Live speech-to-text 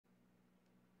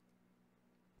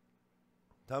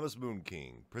Thomas Moon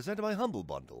King, presented by Humble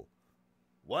Bundle.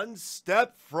 One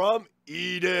Step from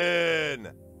Eden!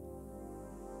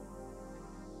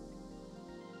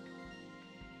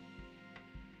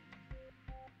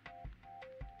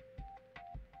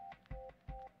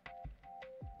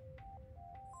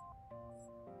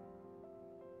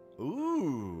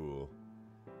 Ooh.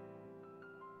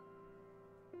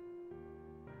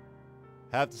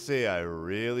 Have to say, I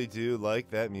really do like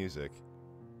that music.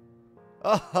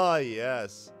 Ah,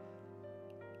 yes.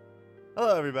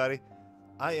 Hello, everybody.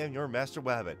 I am your Master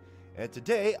Wabbit, and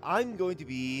today I'm going to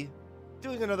be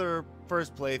doing another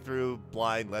first playthrough,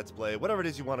 blind let's play, whatever it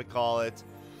is you want to call it,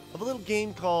 of a little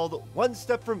game called One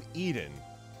Step from Eden.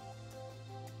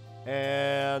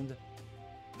 And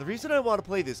the reason I want to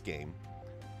play this game,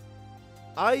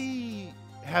 I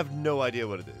have no idea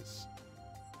what it is.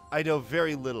 I know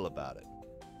very little about it.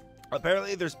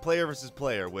 Apparently, there's player versus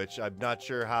player, which I'm not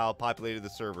sure how populated the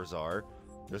servers are.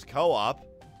 There's co-op.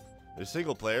 There's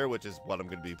single player, which is what I'm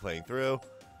going to be playing through.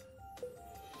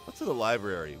 What's in the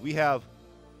library? We have...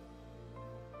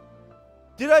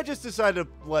 Did I just decide to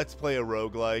let's play a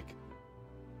roguelike?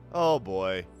 Oh,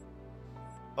 boy.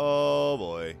 Oh,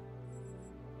 boy.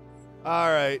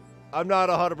 Alright. I'm not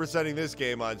 100%ing this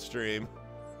game on stream.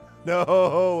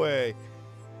 No way.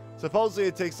 Supposedly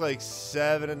it takes like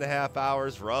 7.5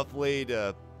 hours roughly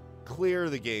to clear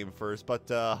the game first, but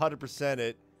 100%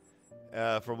 it,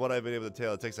 from what I've been able to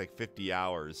tell, it takes like 50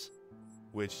 hours,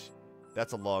 which,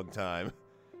 that's a long time.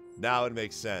 Now it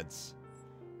makes sense.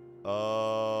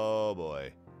 Oh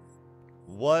boy.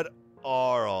 What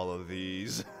are all of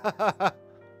these? Well,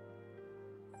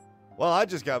 I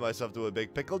just got myself to a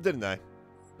big pickle, didn't I?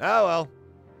 Oh well.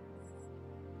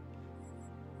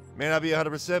 May not be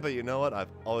 100%, but you know what? I've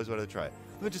always wanted to try it.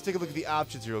 Let me just take a look at the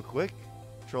options real quick.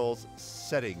 Controls,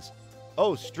 settings.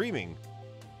 Oh, streaming.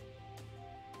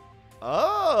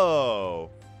 Oh.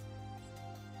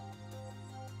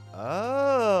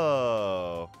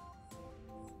 Oh.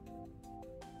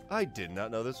 I did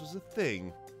not know this was a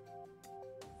thing.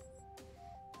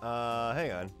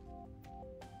 Hang on.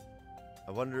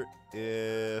 I wonder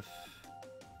if...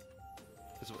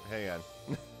 Hang on.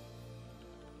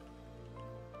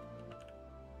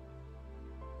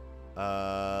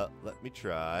 Let me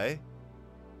try.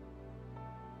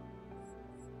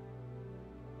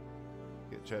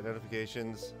 Get chat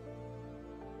notifications.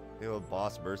 Enable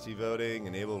boss mercy voting.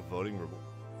 Enable voting.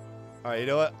 Alright, you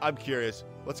know what? I'm curious.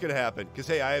 What's gonna happen? Because,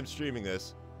 hey, I am streaming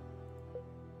this.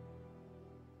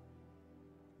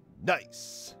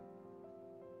 Nice.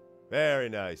 Very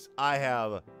nice. I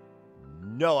have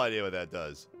no idea what that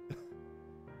does.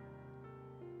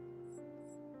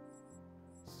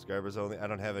 Subscribers only. I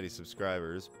don't have any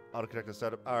subscribers. Auto-connect and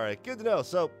startup. Alright, good to know.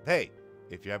 So, hey,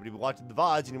 if you happen to be watching the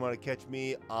VODs and you want to catch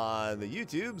me on the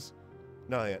YouTubes...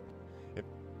 No, yeah.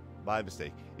 My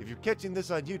mistake. If you're catching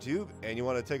this on YouTube and you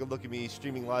want to take a look at me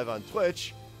streaming live on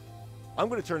Twitch, I'm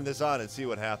going to turn this on and see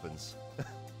what happens.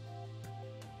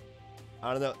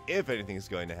 I don't know if anything is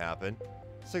going to happen.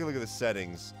 Let's take a look at the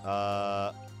settings.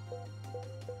 Alright,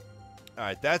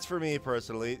 that's for me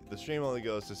personally. The stream only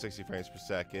goes to 60 frames per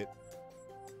second.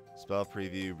 Spell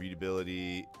preview,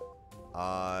 readability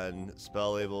on,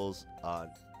 spell labels on,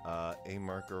 aim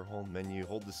marker, home menu,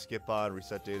 hold the skip on,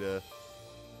 reset data,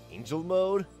 angel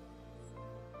mode?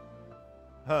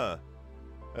 Huh.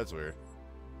 That's weird.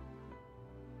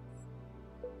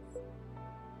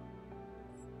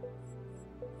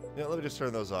 Yeah, let me just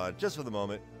turn those on just for the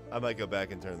moment. I might go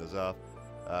back and turn those off.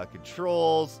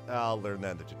 Controls, I'll learn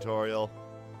that in the tutorial.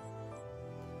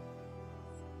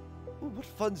 Ooh, what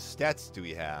fun stats do we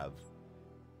have?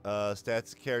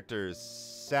 Stats, characters,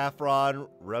 Saffron,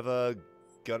 Reva,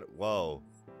 Gun... Whoa.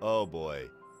 Oh, boy.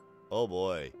 Oh,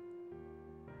 boy.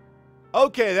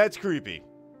 Okay, that's creepy.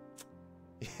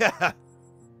 Yeah.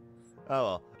 Oh,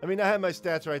 well. I mean, I have my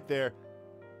stats right there.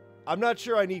 I'm not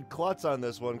sure I need Klutz on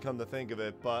this one, come to think of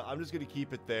it, but I'm just going to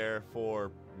keep it there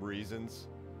for reasons.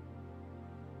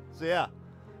 So, yeah.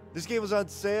 This game was on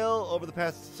sale over the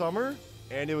past summer,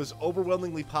 and it was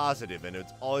overwhelmingly positive, and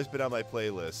it's always been on my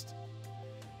playlist.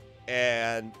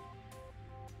 And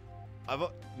I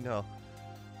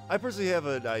personally have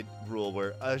a rule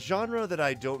where a genre that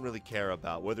I don't really care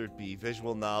about, whether it be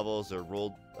visual novels or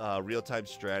real-time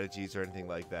strategies or anything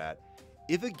like that,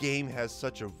 if a game has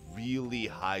such a really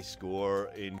high score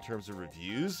in terms of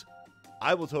reviews,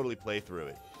 I will totally play through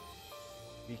it.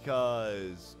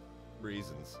 Because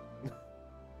reasons.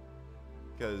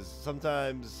 Because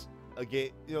sometimes a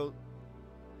game,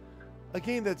 a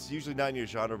game that's usually not in your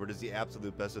genre but is the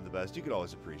absolute best of the best, you can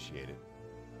always appreciate it.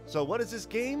 So what is this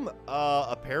game?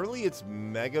 Apparently it's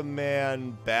Mega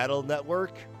Man Battle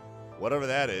Network, Whatever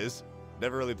that is.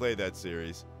 Never really played that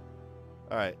series.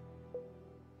 Alright.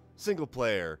 Single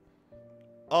player.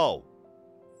 Oh.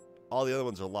 All the other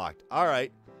ones are locked.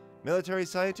 Alright. Military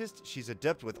scientist. She's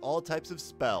adept with all types of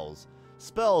spells.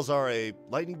 Spells are a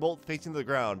lightning bolt facing the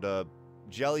ground,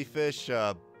 jellyfish,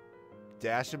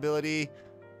 dash ability,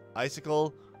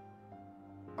 icicle,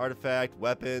 artifact,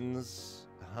 weapons.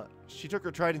 She took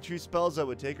her tried and true spells that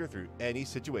would take her through any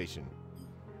situation.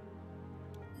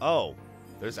 Oh,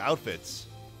 there's outfits.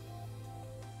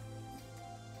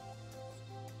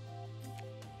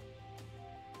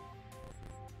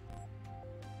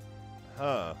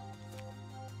 Huh.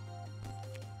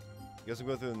 Guess I'm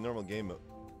going through the normal game mode.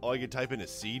 Oh, you can type in a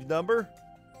seed number?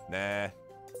 Nah.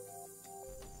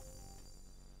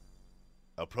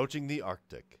 Approaching the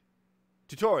Arctic.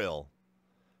 Tutorial.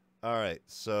 Alright,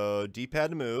 so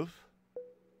D-pad to move.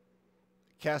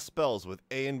 Cast spells with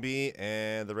A and B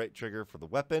and the right trigger for the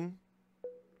weapon.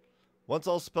 Once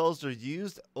all spells are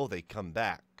used, oh, they come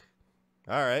back.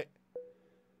 Alright.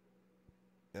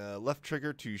 Left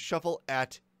trigger to shuffle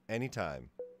at any time.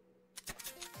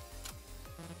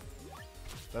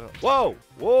 Whoa!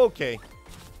 Whoa, okay.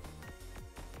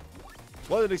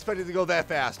 Wasn't expecting to go that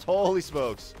fast. Holy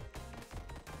smokes.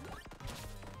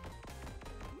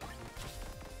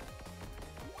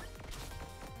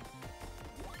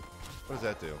 What does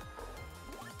that do?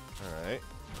 Alright.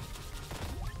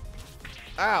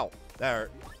 Ow! That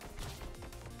hurt.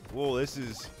 Whoa, this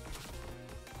is...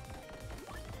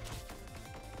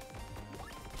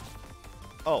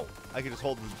 Oh, I can just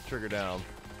hold the trigger down.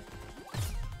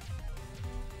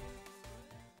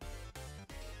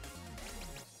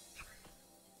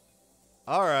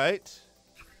 Alright.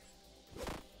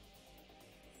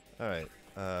 Alright.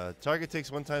 Target takes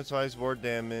 1 time size board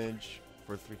damage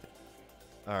for 3.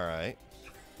 Alright.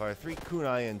 Fire 3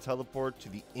 kunai and teleport to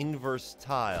the inverse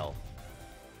tile.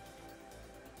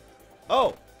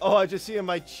 Oh! Oh, I just see in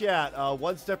my chat,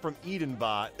 1 step from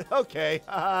Edenbot. Okay.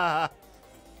 Oh,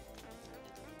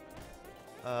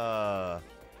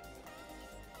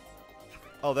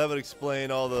 that would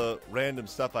explain all the random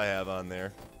stuff I have on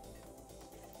there.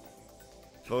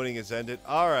 Voting is ended.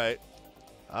 Alright.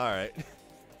 Alright.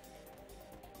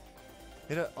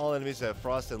 Hit all enemies that have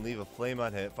frost and leave a flame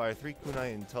on hit. Fire 3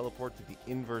 kunai and teleport to the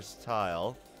inverse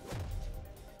tile.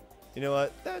 You know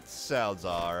what? That sounds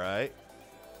alright.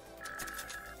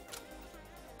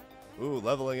 Ooh,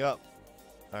 leveling up.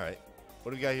 Alright.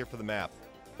 What do we got here for the map?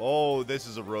 Oh, this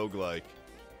is a roguelike.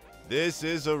 This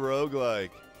is a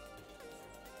roguelike.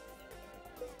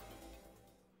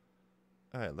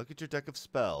 Alright, look at your deck of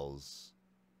spells.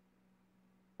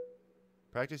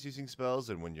 Practice using spells,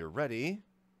 and when you're ready,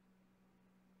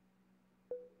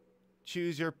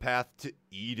 choose your path to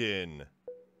Eden.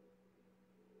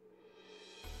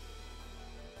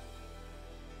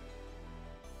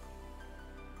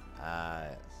 Ah,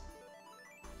 yes.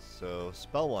 So,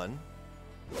 spell 1.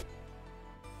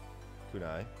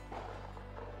 Kunai.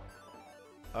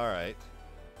 Alright.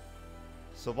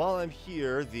 So while I'm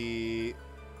here, the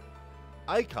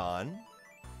icon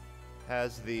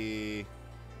has the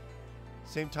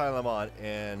same tile I'm on,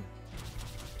 and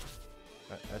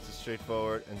that's a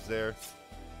straightforward, and it's there.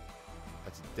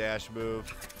 That's a dash move.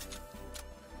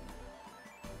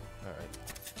 Alright.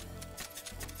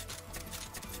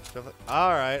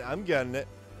 Alright, I'm getting it.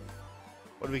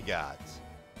 What do we got?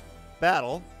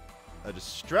 Battle, a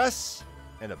distress,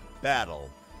 and a battle.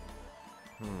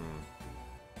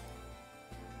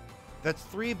 That's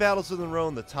 3 battles in a row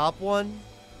in the top one.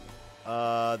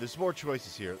 There's more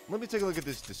choices here. Let me take a look at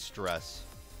this distress.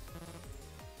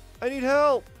 I need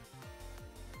help.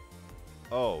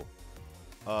 Oh.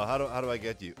 How do I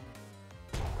get you?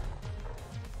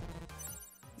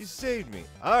 You saved me.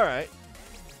 All right.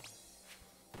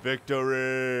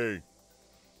 Victory.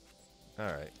 All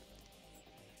right.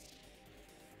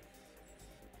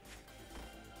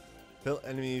 Fill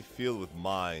enemy field with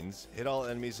mines. Hit all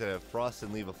enemies that have frost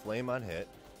and leave a flame on hit.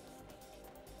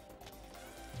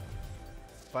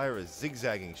 Fire a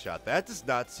zigzagging shot. That does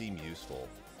not seem useful.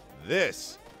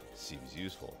 This seems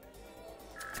useful.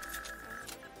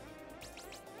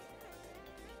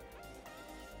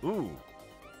 Ooh.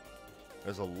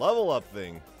 There's a level up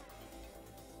thing.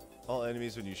 All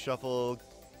enemies when you shuffle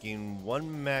gain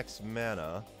 1 max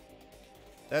mana.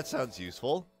 That sounds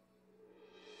useful.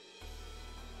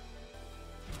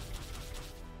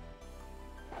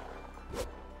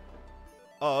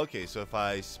 Oh, okay, so if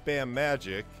I spam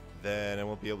magic, then I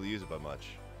won't be able to use it by much.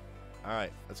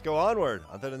 Alright, let's go onward.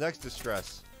 On to the next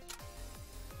distress.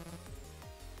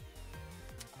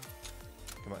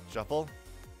 Come on, shuffle.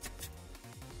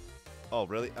 Oh,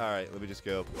 really? Alright, let me just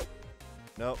go.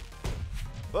 Nope.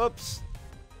 Oops.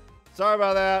 Sorry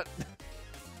about that.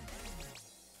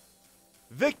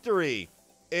 Victory,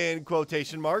 in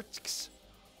quotation marks.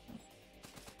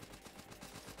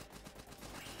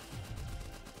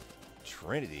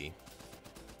 Trinity.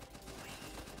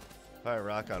 Fire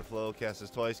rock on flow. Cast this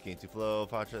twice. Gain 2 flow.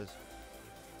 Patras.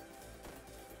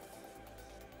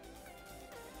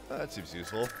 That seems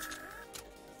useful.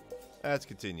 Let's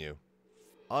continue.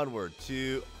 Onward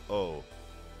to... Oh.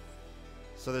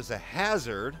 So there's a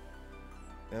hazard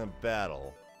and a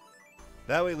battle.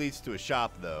 That way leads to a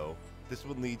shop, though. This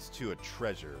one leads to a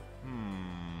treasure.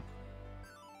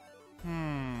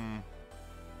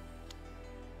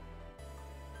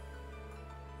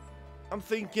 I'm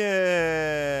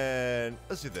thinking...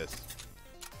 Let's do this.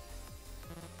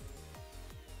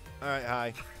 Alright,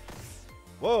 hi.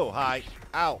 Whoa, hi.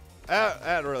 Ow.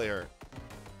 That really hurt.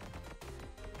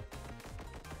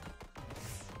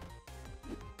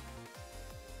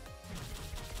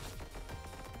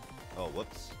 Oh,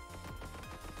 whoops.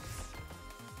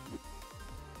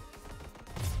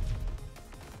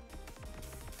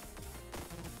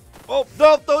 Oh,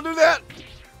 no, don't do that!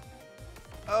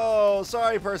 Oh,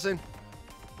 sorry, person.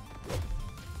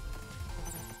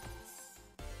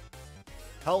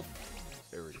 Health.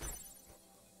 There we go.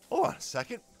 Hold on a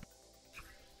second.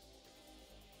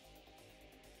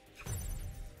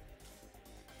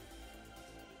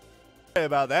 Sorry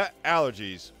about that.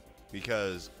 Allergies.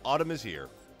 Because autumn is here.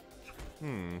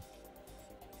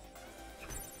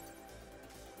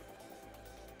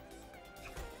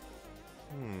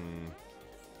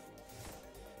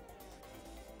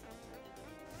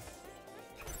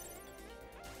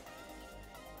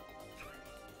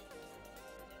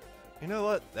 You know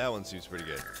what? That one seems pretty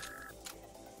good.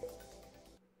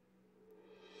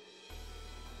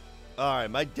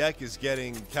 Alright, my deck is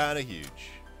getting kind of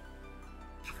huge.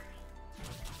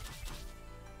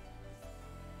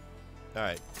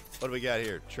 Alright, what do we got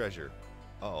here? Treasure.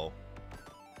 Uh-oh.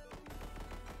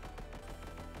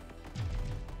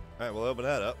 Alright, we'll open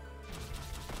that up.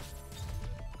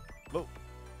 Whoa.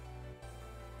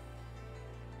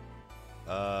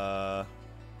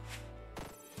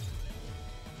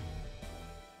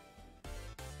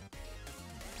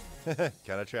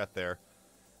 Kind of trapped there.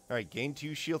 Alright, gain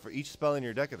 2 shield for each spell in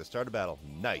your deck at the start of battle.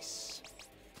 Nice.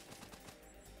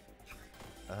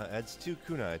 Adds 2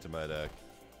 kunai to my deck.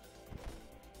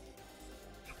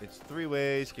 It's 3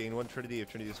 ways. Gain 1 Trinity if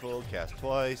Trinity is full. Cast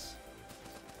twice.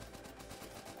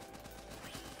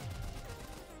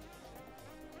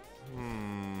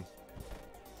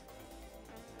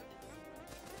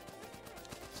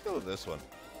 Let's go with this one.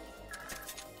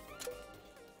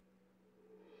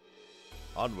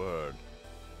 Onward.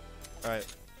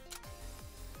 Alright.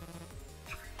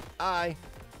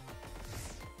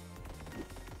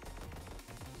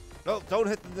 No, don't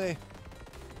hit the thing.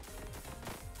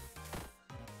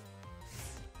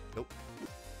 Nope.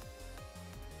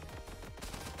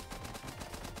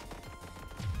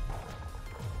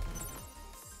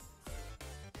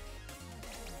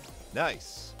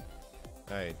 Nice.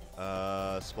 Alright.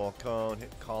 Small cone,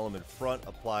 hit column in front,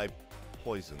 apply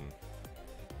poison.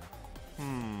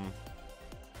 You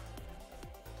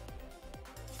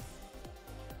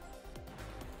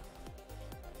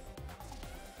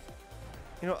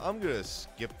know, I'm gonna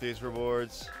skip these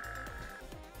rewards.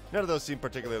 None of those seem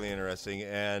particularly interesting,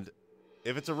 and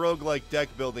if it's a roguelike deck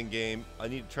building game, I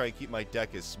need to try and keep my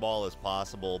deck as small as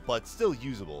possible, but still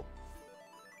usable.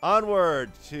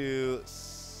 Onward to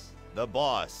the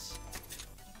boss.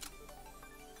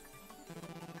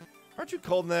 Aren't you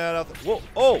calling that out? Whoa!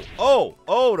 Oh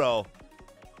no!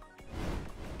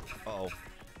 Uh-oh.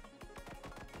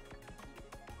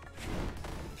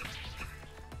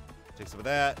 Take some of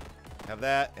that. Have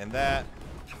that and that.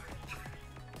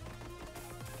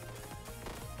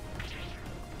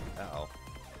 Uh-oh.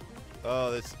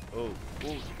 Oh, this. Oh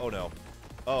no.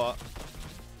 Oh.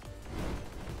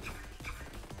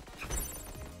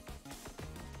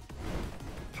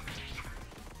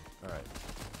 Alright.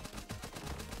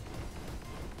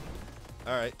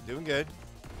 Alright, doing good.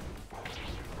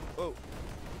 Oh.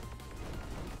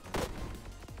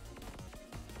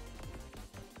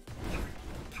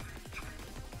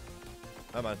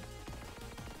 Come on.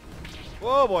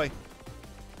 Whoa, boy.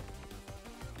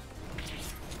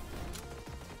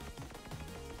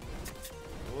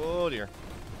 Oh, dear.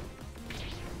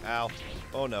 Ow.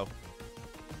 Oh, no.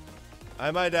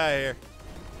 I might die here.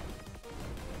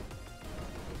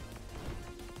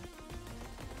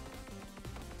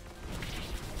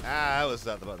 Ah, that was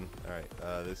not the button. Alright,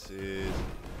 this is...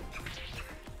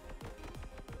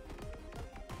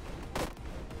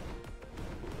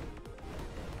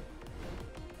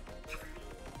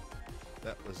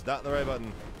 That was not the right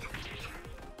button.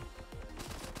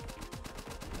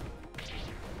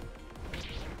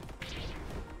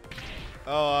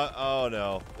 Oh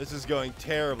no. This is going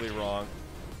terribly wrong.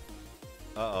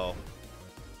 Uh-oh.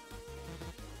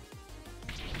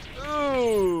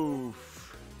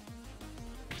 Oof.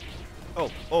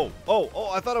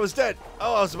 Oh, I thought I was dead.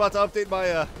 Oh, I was about to update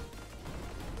my,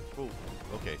 Ooh,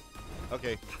 okay.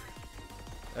 Okay.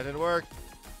 That didn't work.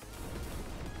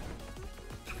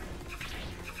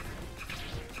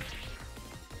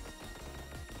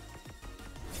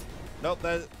 Nope,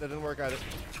 that didn't work either.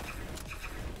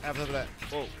 After that.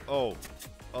 Oh,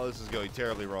 this is going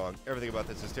terribly wrong. Everything about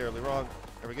this is terribly wrong.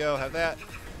 There we go, have that.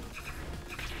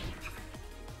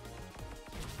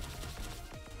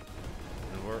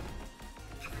 Didn't work.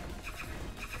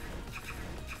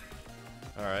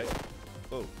 Alright.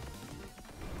 Oh.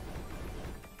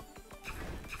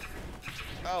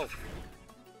 Oh!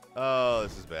 Oh,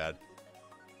 this is bad.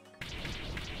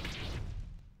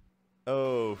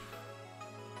 Oh.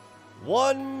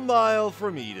 1 mile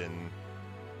from Eden.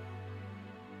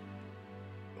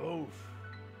 Oh.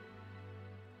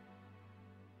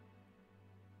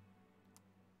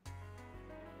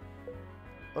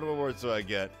 What awards do I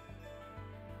get?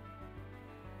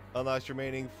 Unlocks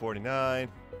remaining 49.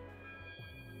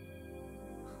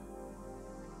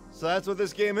 So that's what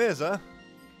this game is, huh?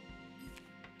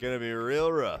 Gonna be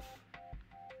real rough.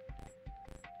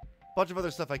 Bunch of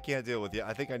other stuff I can't deal with yet.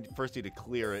 I think I first need to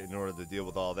clear it in order to deal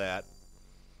with all that.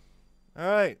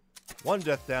 Alright. 1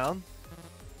 death down.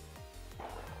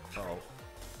 Uh-oh.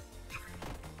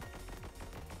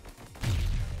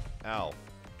 Ow.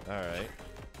 Alright.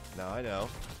 Now I know.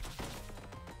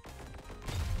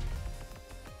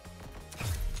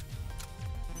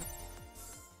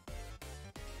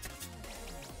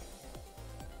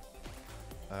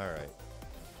 Alright.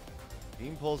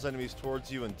 Beam pulls enemies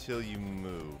towards you until you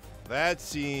move. That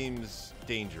seems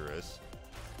dangerous.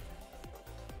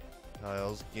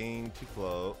 Tiles gain to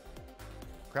float.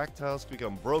 Cracked tiles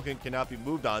become broken, cannot be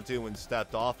moved onto when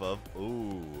stepped off of.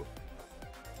 Ooh.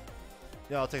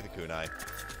 Yeah, I'll take the kunai.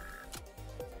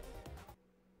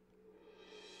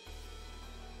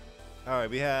 Alright,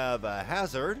 we have a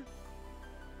hazard,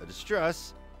 a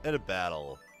distress, and a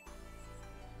battle.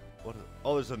 What?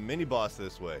 Oh, there's a mini boss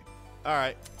this way.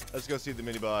 Alright, let's go see the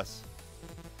mini boss.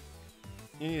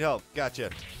 You need help. Gotcha.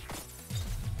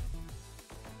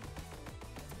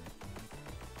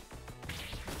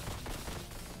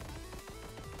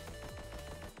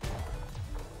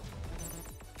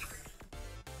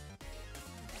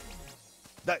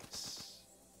 Nice.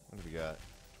 What do we got?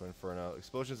 Twin Inferno.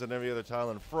 Explosions on every other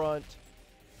tile in front.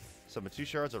 Summon 2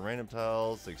 shards on random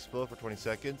tiles. They explode for 20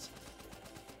 seconds.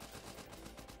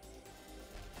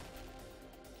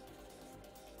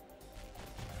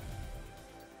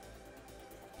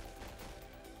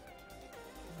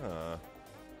 Huh.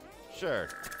 Sure.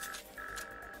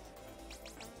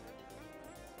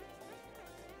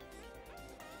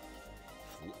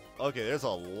 Okay, there's a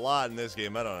lot in this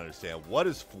game I don't understand. What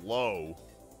is flow?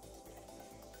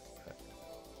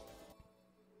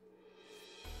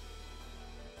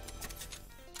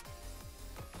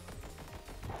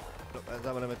 Nope, that's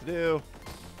not what I meant to do.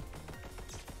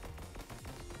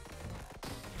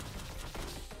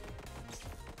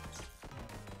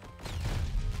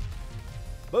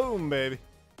 Boom, baby.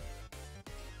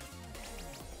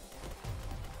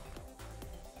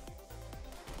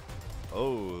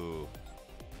 Oh.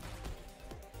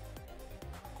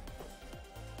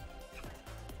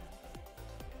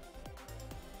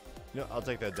 No, I'll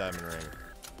take that diamond ring.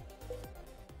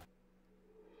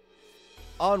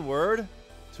 Onward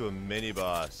to a mini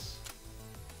boss.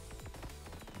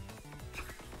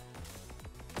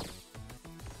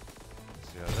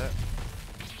 See how that.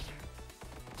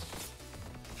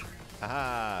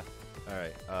 Haha. All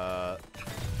right. Oh.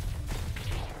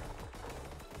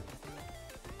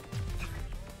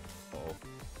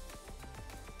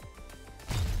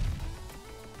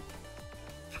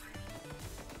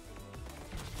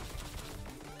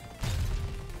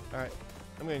 All right.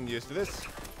 I'm getting used to this.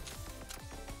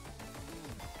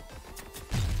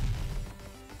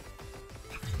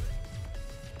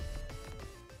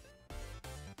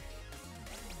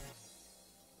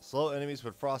 Slow enemies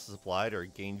when frost is applied or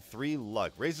gain 3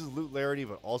 luck. Raises loot rarity,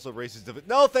 but also raises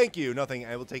no, thank you. Nothing.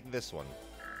 I will take this one.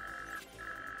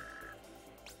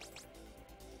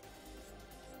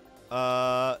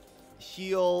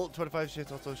 Heal 25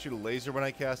 chance. Also shoot a laser when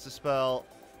I cast a spell.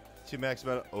 2 max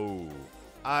amount. Oh,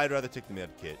 I'd rather take the med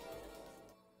kit.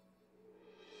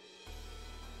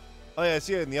 Oh yeah, I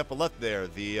see it in the upper left there.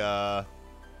 The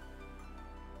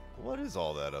what is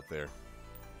all that up there?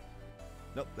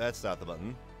 Nope, that's not the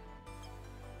button.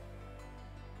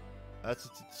 That's a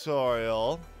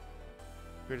tutorial.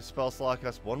 Create a spell slot,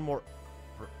 costs one more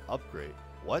per upgrade.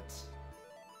 What?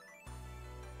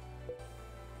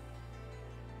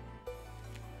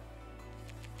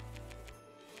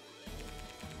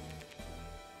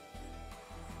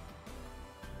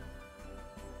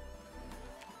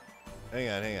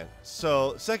 Hang on.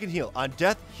 So, second heal. On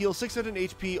death, heal 600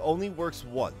 HP only works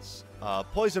once.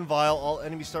 Poison vial. All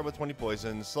enemies start with 20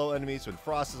 poison. Slow enemies when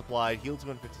frost is applied. Heal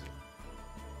 250.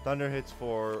 Thunder hits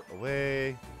 4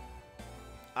 away.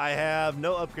 I have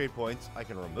no upgrade points. I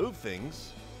can remove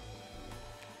things.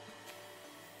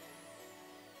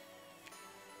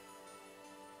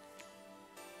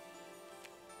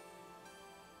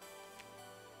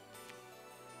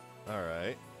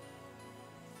 Alright.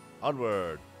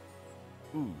 Onward.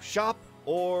 Ooh, shop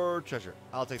or treasure?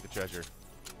 I'll take the treasure.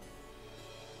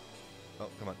 Oh,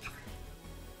 come on.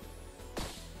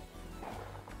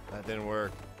 That didn't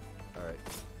work. Alright.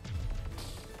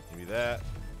 Give me that.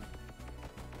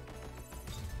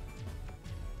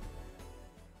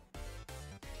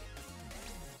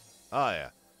 Oh,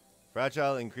 yeah.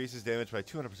 Fragile increases damage by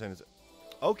 200%.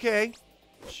 Okay.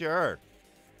 Sure.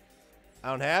 I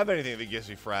don't have anything that gives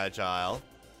me fragile.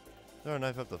 Throw a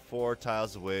knife up to 4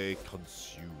 tiles away.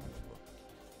 Consume.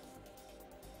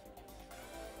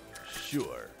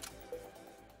 Sure.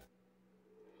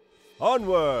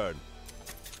 Onward!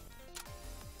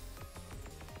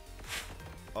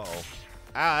 Uh-oh.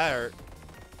 Ah, that hurt.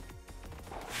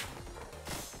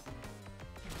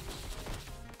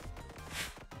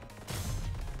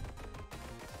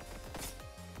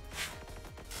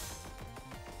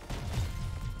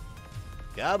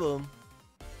 Kaboom!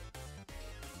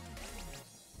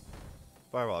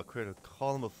 Fireball, create a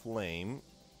column of flame.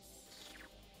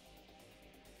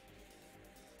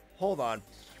 Hold on.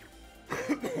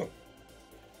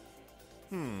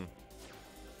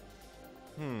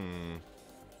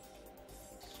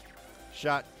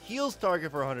 Shot heals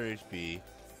target for 100 HP.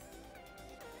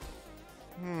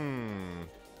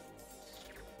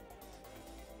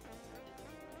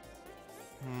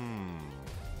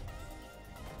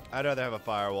 I'd rather have a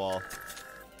firewall.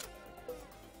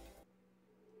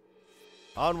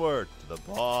 Onward to the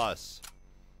boss.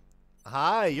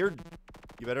 Hi, you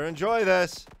better enjoy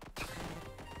this.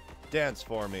 Dance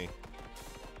for me.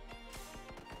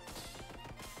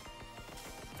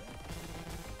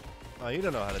 Oh, you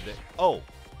don't know how to dance. Oh,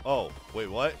 wait,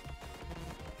 what?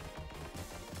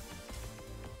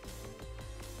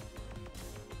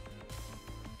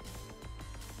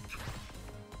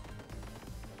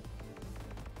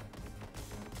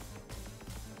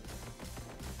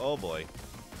 Oh boy.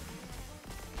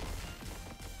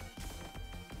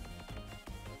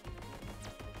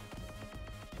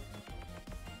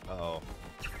 Uh-oh.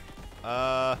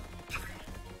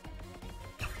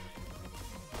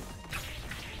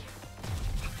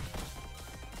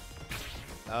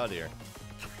 Oh dear.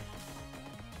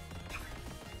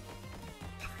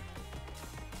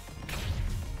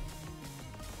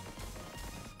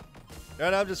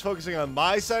 And I'm just focusing on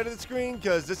my side of the screen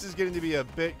because this is getting to be a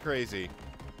bit crazy.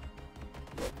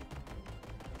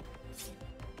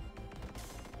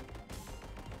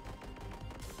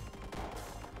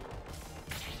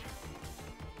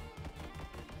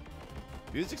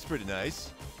 Music's pretty nice.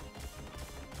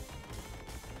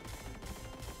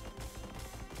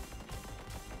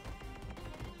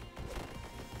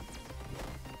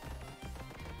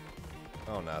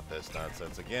 Oh, not this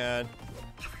nonsense again.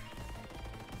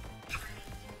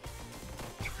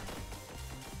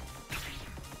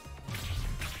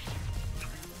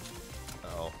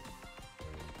 Uh-oh.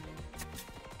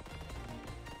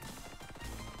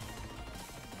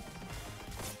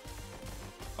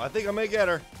 I think I may get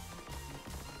her.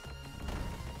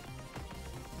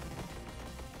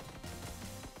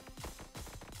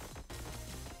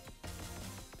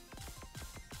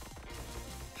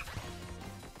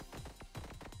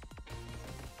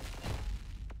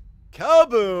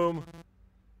 Kaboom!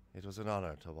 It was an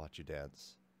honor to watch you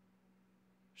dance.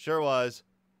 Sure was.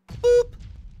 Boop!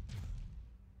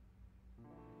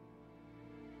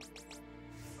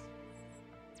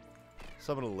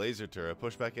 Summon a laser turret.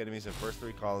 Push back enemies in first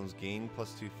 3 columns. Gain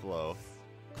 +2 flow.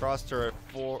 Cross turret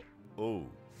 4. Ooh.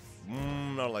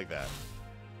 Not like that.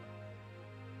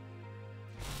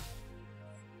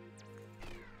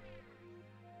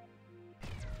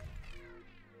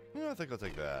 Yeah, I think I'll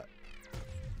take that.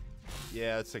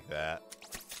 Yeah, let's take that.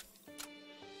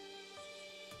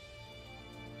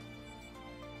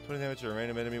 20 damage to a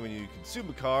random enemy when you consume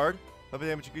a card. Weapon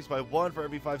damage increased by 1 for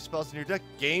every 5 spells in your deck.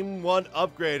 Game 1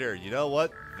 upgrader. You know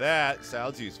what? That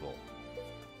sounds useful.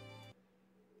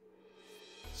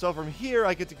 So from here,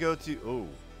 I get to go to... Ooh.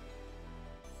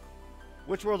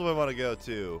 Which world do I want to go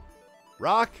to?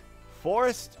 Rock,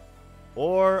 forest,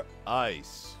 or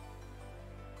ice?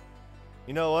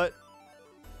 You know what?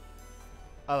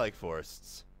 I like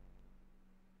forests.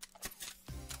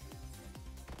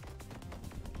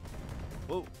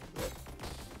 Whoa.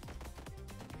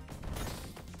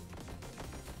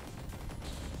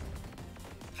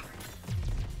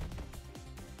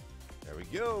 There we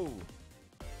go.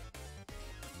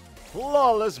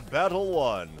 Flawless battle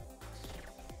 1.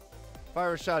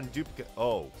 Fire a shot and duplicate.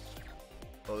 Oh.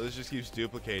 Oh, this just keeps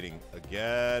duplicating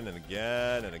again and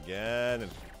again and again.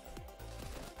 And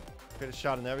get a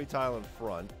shot in every tile in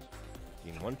front.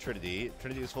 Gain 1 Trinity.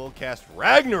 Trinity is full. Cast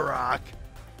Ragnarok.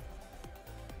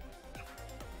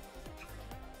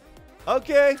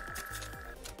 Okay.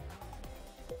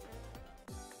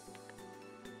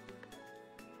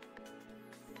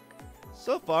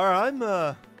 So far, I'm,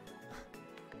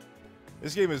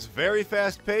 this game is very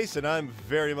fast-paced, and I'm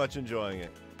very much enjoying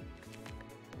it.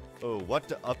 Oh, what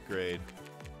to upgrade?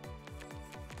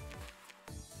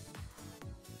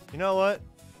 You know what?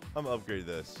 I'm gonna upgrade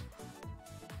this.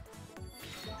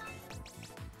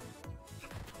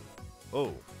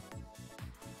 Oh.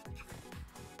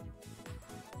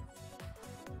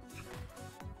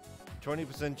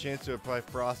 %20 chance to apply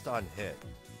frost on hit.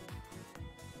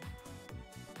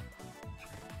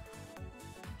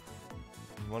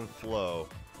 One flow.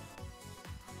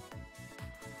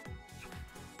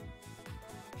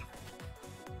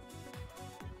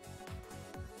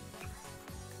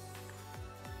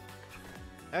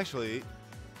 Actually,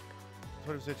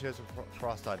 20% chance of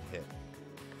frost on hit.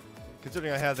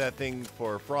 Considering I have that thing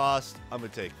for frost, I'm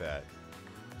gonna take that.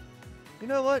 You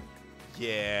know what?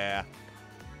 Yeah.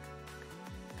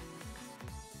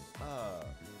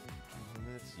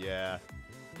 Minutes. Yeah.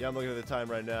 Yeah, I'm looking at the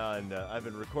time right now, and I've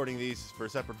been recording these for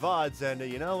separate VODs, and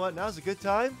you know what? Now's a good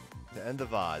time to end the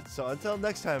VOD. So until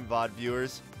next time, VOD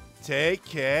viewers, take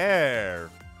care.